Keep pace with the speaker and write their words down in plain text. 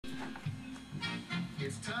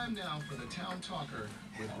It's time now for the Town Talker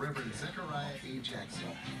with Reverend Zechariah A. Jackson.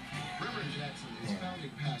 Reverend Jackson is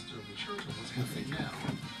founding pastor of the Church of What's Happening Now,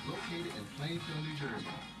 located in Plainfield, New Jersey.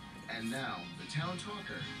 And now, the Town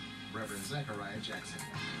Talker, Reverend Zechariah Jackson.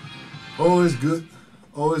 Always good.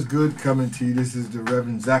 Always good coming to you. This is the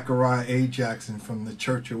Reverend Zechariah A. Jackson from the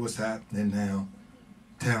Church of What's Happening Now,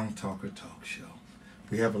 Town Talker Talk Show.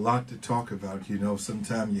 We have a lot to talk about. You know,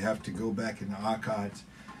 sometimes you have to go back in the archives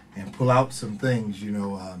and pull out some things. You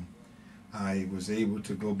know, I was able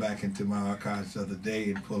to go back into my archives the other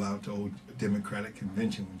day and pull out the old Democratic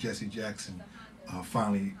convention when Jesse Jackson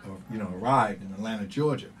finally, arrived in Atlanta,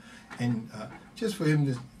 Georgia. And just for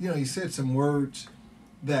him to, he said some words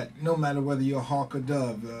that no matter whether you're a hawk or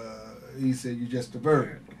dove, he said you're just a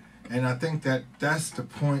bird. And I think that that's the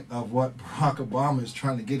point of what Barack Obama is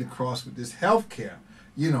trying to get across with this health care.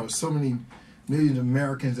 You know, so many millions of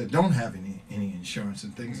Americans that don't have any insurance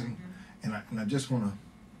and things. And I just want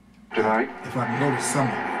to, tonight, if I can go to some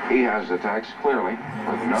of it. He has the text clearly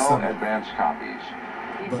with no advance copies.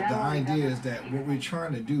 But the idea is that what we're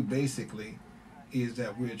trying to do basically is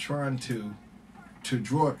that we're trying to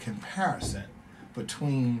draw a comparison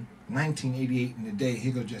between 1988 and today.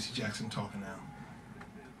 Here goes Jesse Jackson talking now.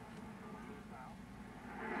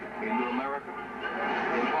 Into America,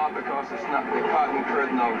 in part because the cotton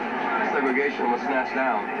curtain of segregation was snatched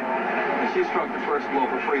down. And she struck the first blow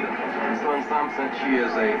for freedom. And so in some sense, she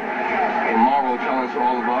is a moral challenge to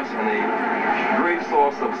all of us and a great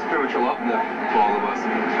source of spiritual uplift to all of us.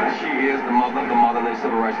 She is the mother of the modern-day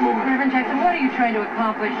civil rights movement. Reverend Jackson, what are you trying to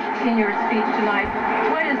accomplish in your speech tonight?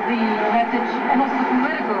 What is the message, and also the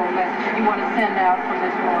political message you want to send out from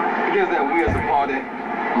this forum? It is that we as a party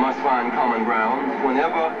must find common ground.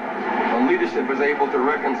 Whenever leadership is able to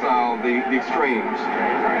reconcile the extremes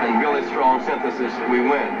and build a strong synthesis, we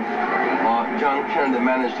win. John Kennedy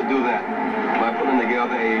managed to do that by putting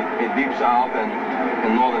together a Deep South and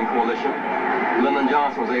Northern coalition. Lyndon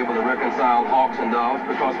Johnson was able to reconcile hawks and doves,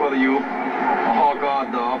 because whether you a hawk or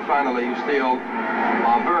a dove, finally you still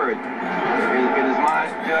are a bird. It is my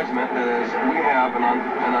judgment that as we have an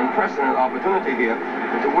unprecedented opportunity here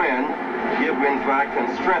to win, if we in fact can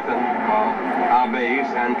strengthen our base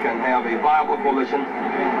and can have a viable coalition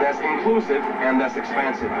that's inclusive and that's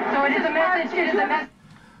expansive. So it is a message,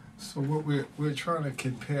 So what we're trying to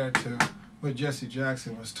compare to what Jesse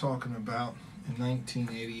Jackson was talking about in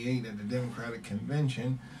 1988 at the Democratic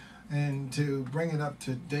Convention, and to bring it up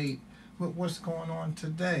to date with what's going on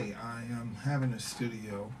today. I am having a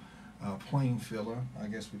studio, Plainfielder, I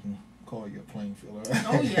guess we can call you a Plainfielder.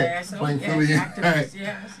 Oh yes, activist,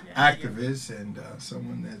 yes. Activist, and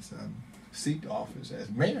someone that's seeked office as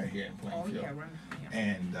mayor here in Plainfield,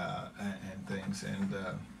 and things, and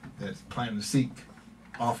that's planning to seek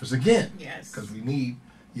office again. Yes, because we need.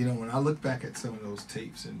 When I look back at some of those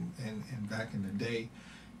tapes and back in the day,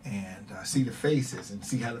 and I see the faces and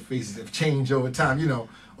see how the faces have changed over time,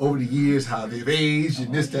 over the years, how they've aged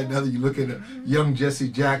and this, that, and the other. You look at young Jesse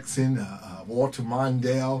Jackson, Walter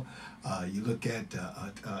Mondale, you look at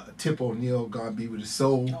Tip O'Neill, God be with his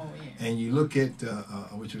soul, and you look at,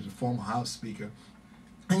 which was a former House Speaker,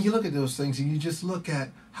 and you look at those things and you just look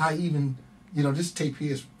at how even, this tape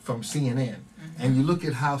here is from CNN, and you look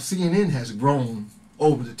at how CNN has grown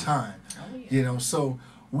over the time, so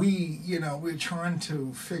we're trying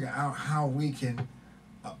to figure out how we can,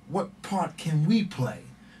 what part can we play?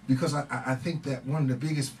 Because I think that one of the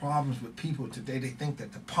biggest problems with people today, they think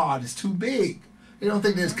that the part is too big. They don't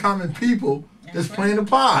think there's common people that's playing the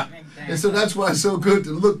part. And so that's why it's so good to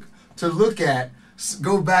look at,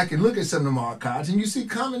 go back and look at some of them archives, and you see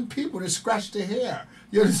common people that scratch their hair.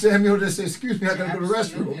 You understand me? Or they say, excuse me, I gotta go to the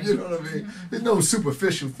restroom. You know what I mean? There's no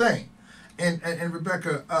superficial thing. And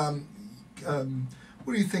Rebecca,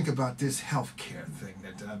 what do you think about this health care thing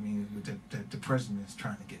that the president is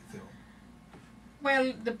trying to get through?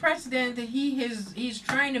 Well, the president, he's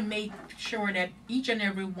trying to make sure that each and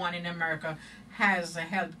every one in America has a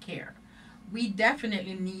health care. We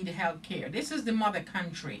definitely need health care. This is the mother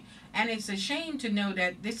country, and it's a shame to know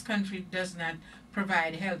that this country does not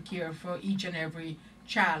provide health care for each and every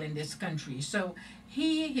child in this country. So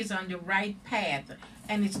he is on the right path,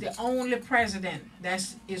 and it's the only president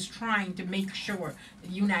that is trying to make sure the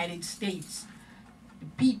United States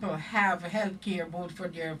people have health care both for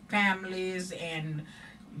their families and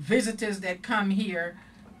visitors that come here.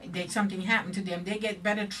 That something happened to them, they get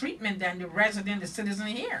better treatment than the citizen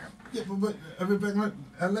here. Yeah, but Rebecca,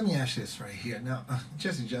 let me ask this right here. Now,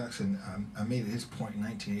 Jesse Jackson made his point in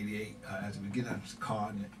 1988 as we get out of his car,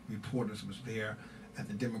 and the reporters was there, at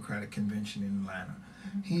the Democratic Convention in Atlanta.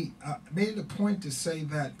 He made it a point to say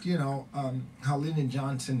that, you know, how Lyndon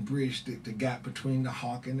Johnson bridged the gap between the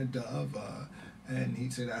hawk and the dove. And he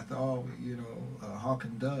said, after all, you know, hawk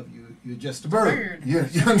and dove, you're just a bird. You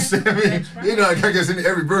understand? I mean, Right. you know, I guess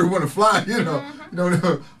every bird want to fly, you know. You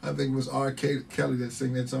know, I think it was R. Kelly that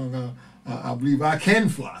sang that song, I Believe I Can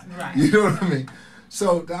Fly. Right. You know what I mean?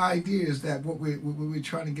 So the idea is that what we're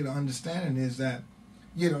trying to get an understanding is that,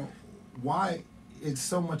 you know, why it's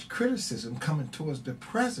so much criticism coming towards the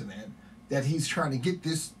president that he's trying to get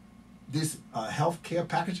this health care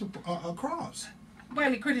package across. Well,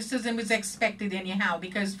 the criticism is expected anyhow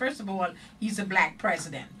because, first of all, he's a black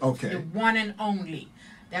president. Okay. The one and only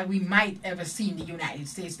that we might ever see in the United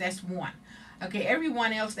States. That's one. Okay,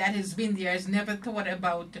 everyone else that has been there has never thought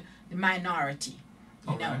about the minority,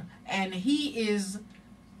 you know. Right. And he is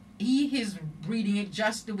reading it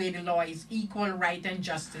just the way the law is: equal right and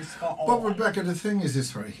justice for all. But Rebecca, the thing is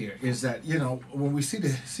this right here is that, you know, when we see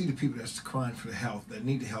the people that's crying for the health, that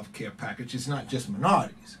need the health care package, it's not just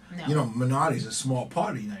minorities. No. You know, minorities are a small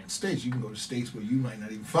part of the United States. You can go to states where you might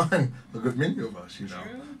not even find a good many of us, you know.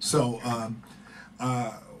 True. So,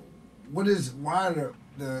 why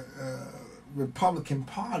the Republican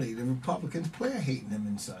Party, the Republicans player hating him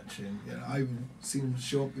and such, and you know, I even seen him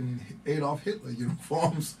show up in Adolf Hitler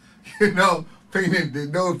uniforms, you know, painting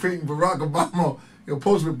Barack Obama, you know,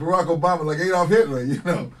 posed with Barack Obama like Adolf Hitler, you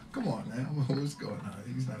know. Come on, man, what's going on?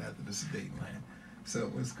 He's not after the state, man. So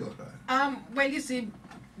what's going on? Well, you see,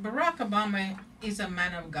 Barack Obama is a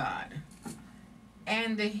man of God,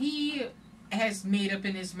 and he has made up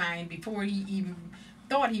in his mind before he even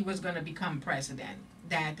thought he was going to become president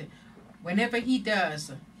that whenever he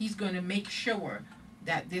does, he's going to make sure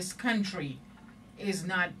that this country is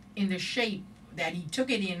not in the shape that he took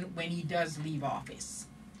it in when he does leave office.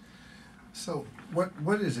 So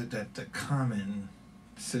what is it that the common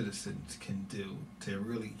citizens can do to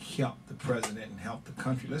really help the president and help the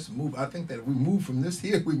country? Let's move. I think that if we move from this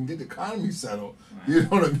here, we can get the economy settled. Right. You know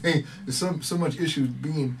what I mean? There's so much issues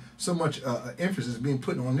being, so much emphasis being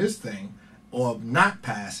put on this thing, or not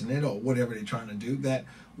passing it, or whatever they're trying to do, that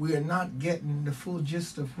we are not getting the full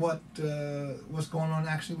gist of what's going on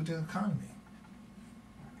actually with the economy.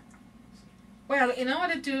 Well, in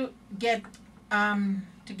order to get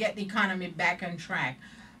the economy back on track,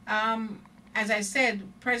 as I said,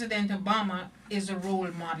 President Obama is a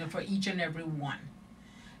role model for each and every one.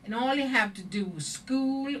 And all you have to do,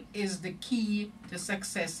 school is the key to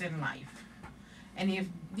success in life. And if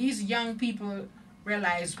these young people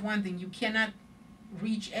realize one thing, you cannot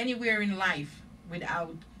reach anywhere in life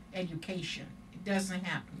without education. It doesn't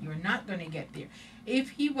happen. You're not going to get there.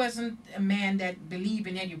 If he wasn't a man that believed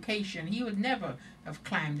in education, he would never have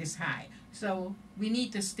climbed this high. So we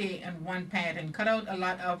need to stay on one path and cut out a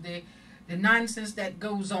lot of the nonsense that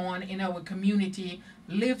goes on in our community,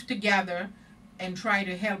 live together, and try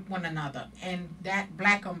to help one another. And that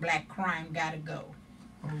black on black crime got to go.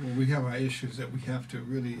 Oh, well, we have our issues that we have to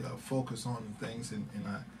really focus on things, and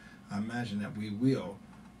I imagine that we will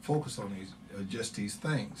focus on these just these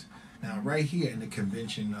things. Now, right here in the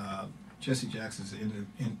convention, Jesse Jackson's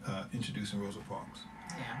introducing Rosa Parks.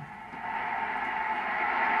 Yeah.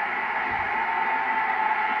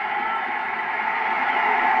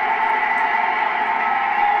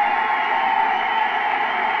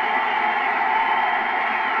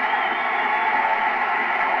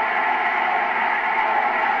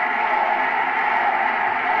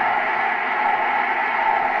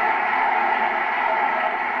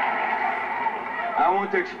 I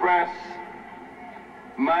want to express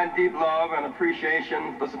my deep love and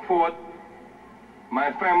appreciation for the support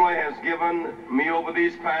my family has given me over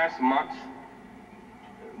these past months.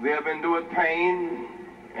 They have endured pain,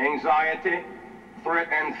 anxiety, threat,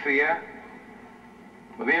 and fear.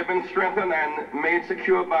 But they have been strengthened and made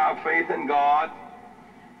secure by our faith in God,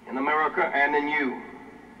 in America, and in you.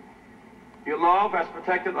 Your love has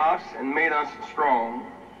protected us and made us strong.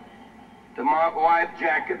 To my wife,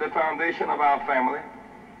 Jackie, the foundation of our family.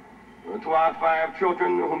 To our 5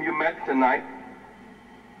 children whom you met tonight.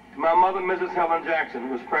 To my mother, Mrs. Helen Jackson,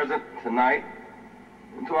 who is present tonight.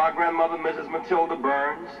 And to our grandmother, Mrs. Matilda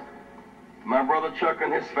Burns. To my brother Chuck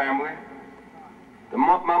and his family. To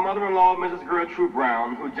my mother-in-law, Mrs. Gertrude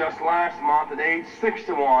Brown, who just last month at age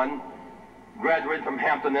 61 graduated from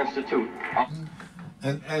Hampton Institute.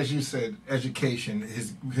 And as you said, education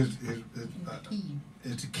is the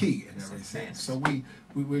key and everything. So we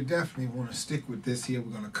definitely want to stick with this here.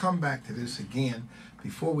 We're going to come back to this again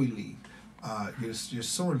before we leave. It's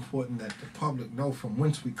so important that the public know from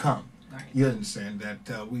whence we come. Right. You understand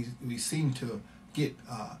that we seem to get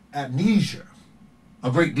amnesia a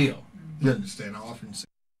great deal. You understand? I often say.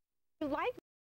 You like